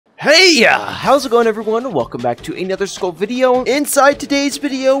Hey, how's it going, everyone? Welcome back to another Skull video. Inside today's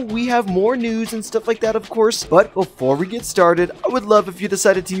video, we have more news and stuff like that, of course. But before we get started, I would love if you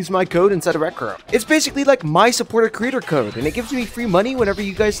decided to use my code inside of recroom. It's basically like my supporter creator code, and it gives me free money whenever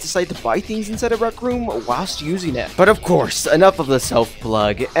you guys decide to buy things inside of recroom whilst using it. But of course, enough of the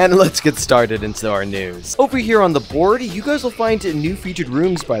self-plug, and let's get started into our news. Over here on the board, you guys will find new featured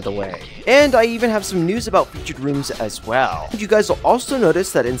rooms, by the way. And I even have some news about featured rooms as well. You guys will also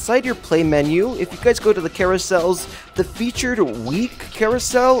notice that inside your play menu, if you guys go to the carousels, the featured week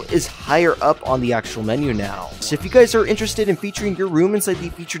carousel is higher up on the actual menu now. So if you guys are interested in featuring your room inside the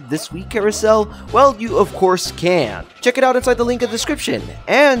featured this week carousel, well, you of course can. Check it out inside the link in the description.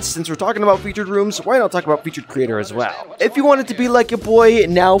 And since we're talking about featured rooms, why not talk about featured creator as well? If you wanted to be like your boy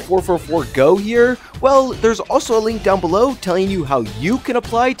now 444go here, well, there's also a link down below telling you how you can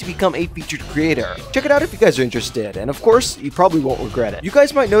apply to become a featured creator. Check it out if you guys are interested, and of course, you probably won't regret it. You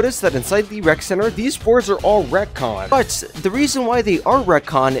guys might notice that inside the rec center, these boards are all retcon. But the reason why they are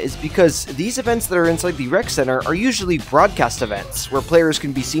retcon is because these events that are inside the rec center are usually broadcast events, where players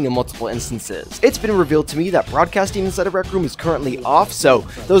can be seen in multiple instances. It's been revealed to me that broadcasting inside of Rec Room is currently off, so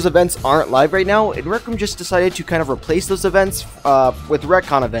those events aren't live right now, and Rec Room just decided to kind of replace those events with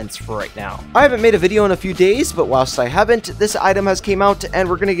retcon events for right now. I haven't made a video in a few days, but whilst I haven't, this item has came out, and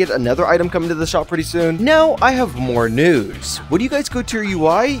we're gonna get another item coming to the shop pretty soon. Now, I have more news. When you guys go to your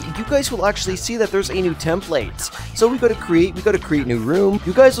UI, you guys will actually see that there's a new template. So we go to create new room.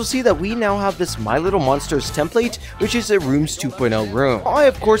 You guys will see that we now have this My Little Monsters template, which is a Rooms 2.0 room. I,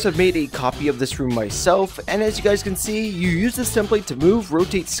 of course, have made a copy of this room myself, and as you guys can see, you use this template to move,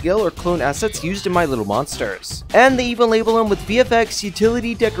 rotate, scale, or clone assets used in My Little Monsters. And they even label them with VFX,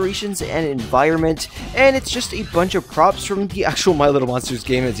 utility, decorations, and environment, and it's just a bunch of props from the actual My Little Monsters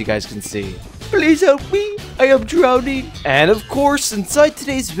game, as you guys can see. Please help me, I am drowning. And of course, inside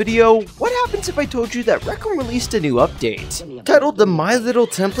today's video, what happens if I told you that Rec Room released a new update? Titled the My Little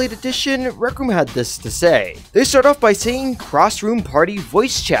Template Edition, Rec Room had this to say. They start off by saying Cross-Room Party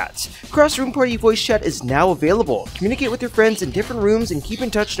Voice Chat. Cross-Room Party Voice Chat is now available. Communicate with your friends in different rooms and keep in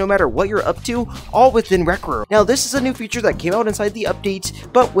touch no matter what you're up to, all within Rec Room. Now, this is a new feature that came out inside the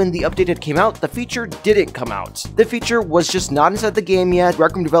update, but when the update had came out, the feature didn't come out. The feature was just not inside the game yet.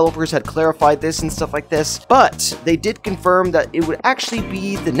 Rec Room developers had clarified this and stuff like this, but they did confirm that it would actually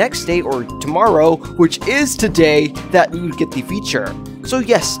be the next day or tomorrow, which is today, that we would get the feature. So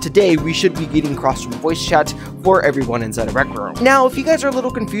yes, today we should be getting Cross-Room Voice Chat for everyone inside of Rec Room. Now, if you guys are a little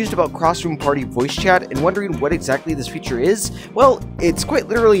confused about Cross-Room Party Voice Chat and wondering what exactly this feature is, well, it's quite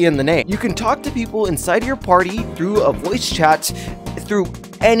literally in the name. You can talk to people inside your party through a voice chat through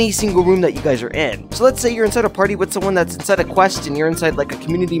any single room that you guys are in. So let's say you're inside a party with someone that's inside a quest and you're inside like a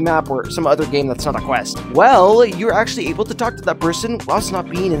community map or some other game that's not a quest. Well, you're actually able to talk to that person whilst not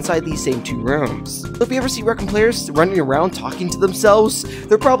being inside these same two rooms. So if you ever see Rec Room players running around talking to themselves,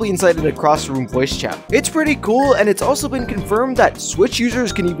 they're probably inside in a cross-room voice chat. It's pretty cool, and it's also been confirmed that Switch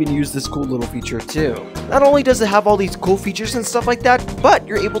users can even use this cool little feature too. Not only does it have all these cool features and stuff like that, but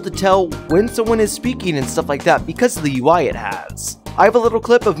you're able to tell when someone is speaking and stuff like that because of the UI it has. I have a little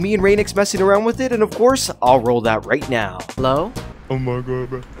clip of me and Rainix messing around with it, and of course, I'll roll that right now. Hello? Oh my god,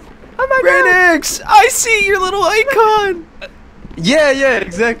 bro. Oh my god! Rainix! I see your little icon! Yeah,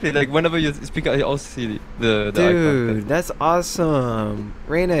 exactly. Like, whenever you speak, I also see the icon. Dude, that's awesome.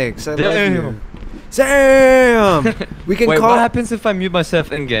 Rainix, I love you. Sam! We can Wait, call... what happens if I mute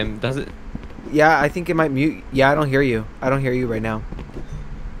myself in-game? Does it... Yeah, I think it might mute... Yeah, I don't hear you. I don't hear you right now.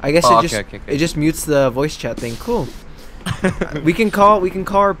 I guess it just mutes the voice chat thing. Cool. we can call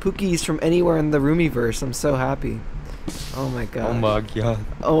our Pookies from anywhere in the Roomiverse. I'm so happy. Oh my god. Oh my god.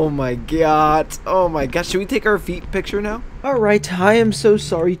 Oh my god. Oh my gosh. Should we take our feet picture now? Alright, I am so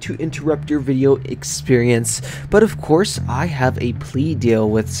sorry to interrupt your video experience, but of course I have a plea deal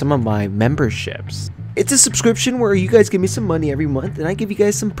with some of my memberships. It's a subscription where you guys give me some money every month and I give you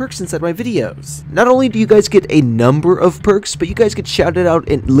guys some perks inside my videos. Not only do you guys get a number of perks, but you guys get shouted out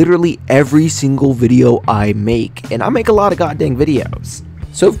in literally every single video I make. And I make a lot of goddamn videos.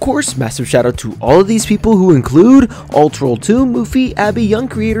 So of course, massive shout out to all of these people who include Ultroll2, Moofy, Abby, Young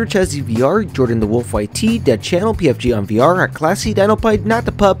Creator, Chazzy VR, Jordan the Wolf YT, Dead Channel, PFG on VR, Classy, Dinopide, Not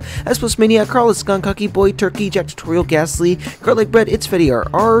the Pup, S+ Maniac, Carlos Skunk, Cocky Boy, Turkey, Jack Tutorial, Ghastly, Garlic Bread, It's Fetty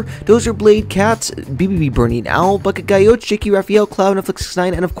RR, Dozer Blade, Cats, BBB Burning Owl, Bucket Guyote, Jakey Raphael, Cloud,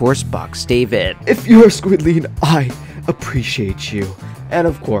 Netflix9, and of course, Box David. If you are Squidlean, I appreciate you. And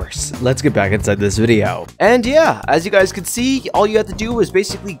of course, let's get back inside this video. And yeah, as you guys can see, all you have to do is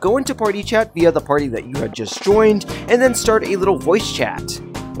basically go into party chat via the party that you had just joined, and then start a little voice chat.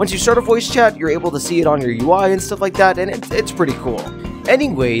 Once you start a voice chat, you're able to see it on your UI and stuff like that, and it's pretty cool.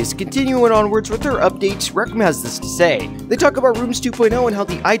 Anyways, continuing onwards with their updates, Recroom has this to say. They talk about Rooms 2.0 and how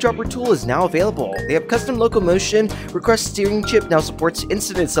the eyedropper tool is now available. They have custom locomotion, request steering chip now supports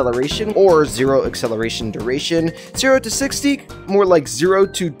instant acceleration or 0 acceleration duration, 0 to 60, more like 0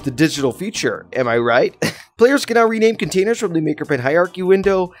 to the digital future, am I right? Players can now rename containers from the Maker Pen hierarchy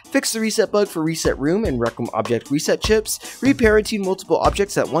window, fix the reset bug for reset room and Recroom object reset chips, reparenting multiple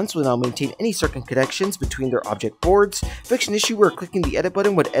objects at once will now maintain any circuit connections between their object boards, fix an issue where clicking the edit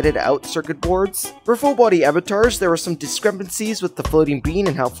button would edit out circuit boards. For full body avatars, there were some discrepancies with the floating bean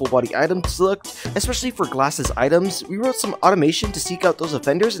and how full body items looked, especially for glasses items. We wrote some automation to seek out those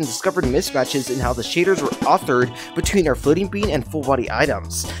offenders and discovered mismatches in how the shaders were authored between our floating bean and full body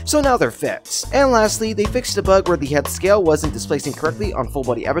items. So now they're fixed. And lastly, they fixed a bug where the head scale wasn't displacing correctly on full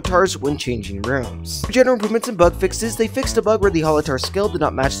body avatars when changing rooms. For general improvements and bug fixes, they fixed a bug where the holotar scale did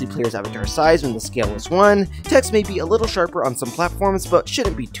not match the player's avatar size when the scale was 1. Text may be a little sharper on some platforms, but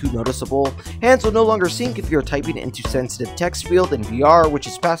shouldn't be too noticeable. Hands will no longer sync if you're typing into sensitive text field in VR, which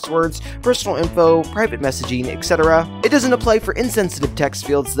is passwords, personal info, private messaging, etc. It doesn't apply for insensitive text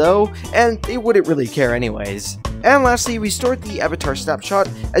fields though, and they wouldn't really care anyways. And lastly, restored the avatar snapshot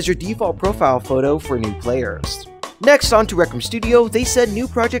as your default profile photo for new players. Next, on to Recroom Studio, they said new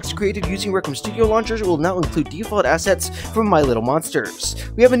projects created using Recroom Studio launchers will now include default assets from My Little Monsters.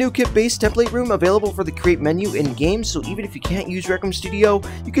 We have a new kit-based template room available for the create menu in-game, so even if you can't use Recroom Studio,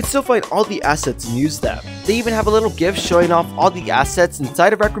 you can still find all the assets and use them. They even have a little GIF showing off all the assets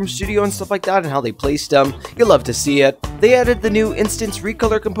inside of Recroom Studio and stuff like that and how they placed them. You'll love to see it. They added the new instance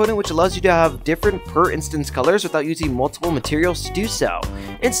recolor component, which allows you to have different per instance colors without using multiple materials to do so.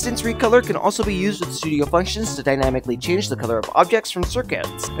 Instance recolor can also be used with Studio functions to dynamically change the color of objects from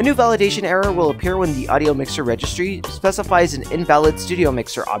circuits. A new validation error will appear when the audio mixer registry specifies an invalid Studio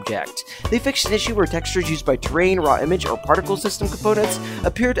Mixer object. They fixed an issue where textures used by terrain, raw image, or particle system components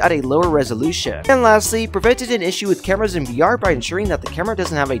appeared at a lower resolution. And lastly, prevented an issue with cameras in VR by ensuring that the camera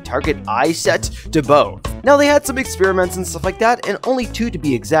doesn't have a target eye set to both. Now they had some experiments and stuff like that, and only 2 to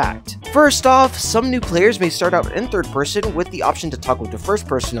be exact. First off, some new players may start out in third person with the option to toggle to first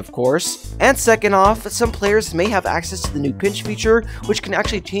person, of course. And second off, some players may have access to the new pinch feature, which can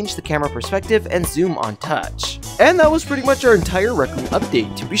actually change the camera perspective and zoom on touch. And that was pretty much our entire Recroom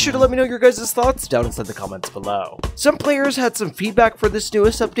update. Be sure to let me know your guys' thoughts down inside the comments below. Some players had some feedback for this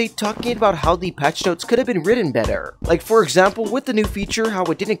newest update talking about how the patch notes could have been written better. Like for example, with the new feature, how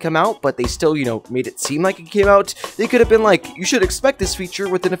it didn't come out, but they still, made it seem like it came out, they could have been like, you should expect this feature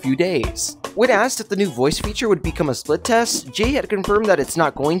within a few days. When asked if the new voice feature would become a split test, Jay had confirmed that it's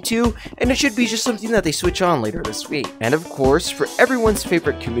not going to, and it should be just something that they switch on later this week. And of course, for everyone's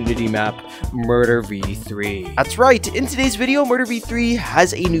favorite community map, Murder v3. That's right, in today's video, Murder v3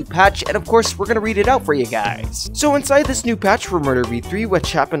 has a new patch, and of course, we're gonna read it out for you guys. So inside this new patch for Murder v3,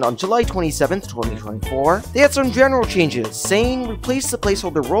 which happened on July 27th, 2024, they had some general changes, saying replace the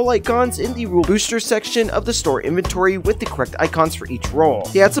placeholder role icons in the rule booster section of the store inventory with the correct icons for each role.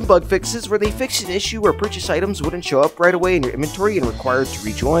 They had some bug fixes where they fixed an issue where purchase items wouldn't show up right away in your inventory and required to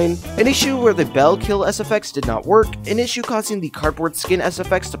rejoin, an issue where the bell kill SFX did not work, an issue causing the cardboard skin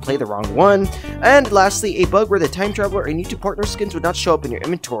SFX to play the wrong one, and lastly, a bug where the time traveler and YouTube partner skins would not show up in your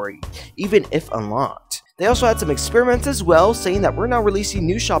inventory, even if unlocked. They also had some experiments as well, saying that we're now releasing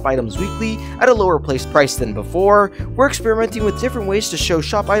new shop items weekly at a lower price than before. We're experimenting with different ways to show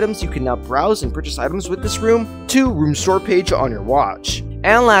shop items you can now browse and purchase items with this room to room store page on your watch.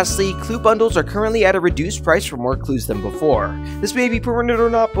 And lastly, clue bundles are currently at a reduced price for more clues than before. This may be permanent or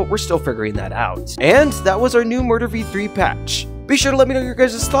not, but we're still figuring that out. And that was our new Murder v3 patch. Be sure to let me know your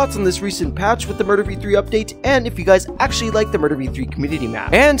guys' thoughts on this recent patch with the Murder v3 update, and if you guys actually like the Murder v3 community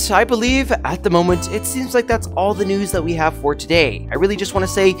map. And I believe, at the moment, it seems like that's all the news that we have for today. I really just want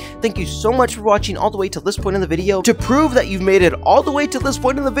to say thank you so much for watching all the way to this point in the video. To prove that you've made it all the way to this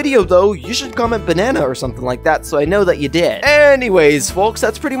point in the video, though, you should comment banana or something like that so I know that you did. Anyways, folks,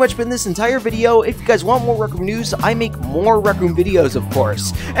 that's pretty much been this entire video. If you guys want more Recroom news, I make more Recroom videos, of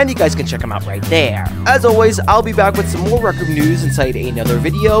course, and you guys can check them out right there. As always, I'll be back with some more Recroom news inside another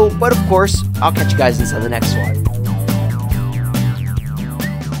video, but of course, I'll catch you guys inside the next one.